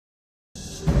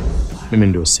Mimi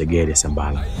ndio Segere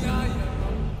Sambala.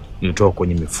 Nitoka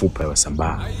kwenye mifupa ya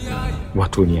Wasambaa,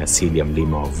 watu wenye asili ya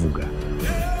mlima wa Vuga.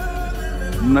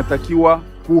 Mnatakiwa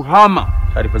kuhama.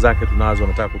 Taarifa zake tunazo,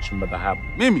 anataka kuchimba dhahabu.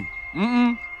 Mimi?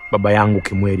 Baba yangu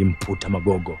Kimweri Mputa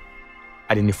Magogo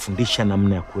alinifundisha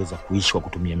namna ya kuweza kuishi kwa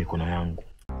kutumia mikono yangu.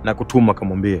 Na kutuma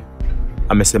kamwambie,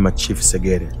 amesema Chief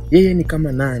Segere. Yeye ni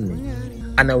kama nani?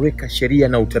 Anaweka sheria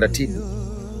na utaratibu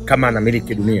kama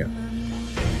anamiliki dunia.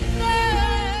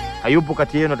 Hayupo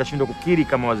kati yenu atashindwa kukiri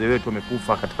kama wazee wetu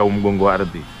wamekufa katika mgongo wa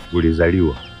ardhi.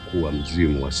 Ulizaliwa kuwa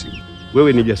mzimu wa simu.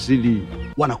 Wewe ni jasiri.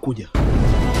 Wanakuja.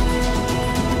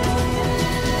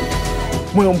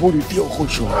 Moyo mburi ndio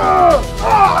khushu.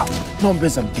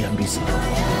 Naombeza mtiambizi.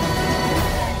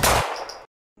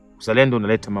 Uzalendo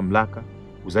unaleta mamlaka,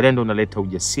 uzalendo unaleta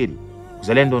ujasiri,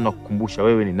 uzalendo unakukumbusha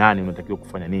wewe ni nani, unatakiwa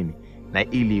kufanya nini na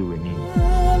ili iwe nini.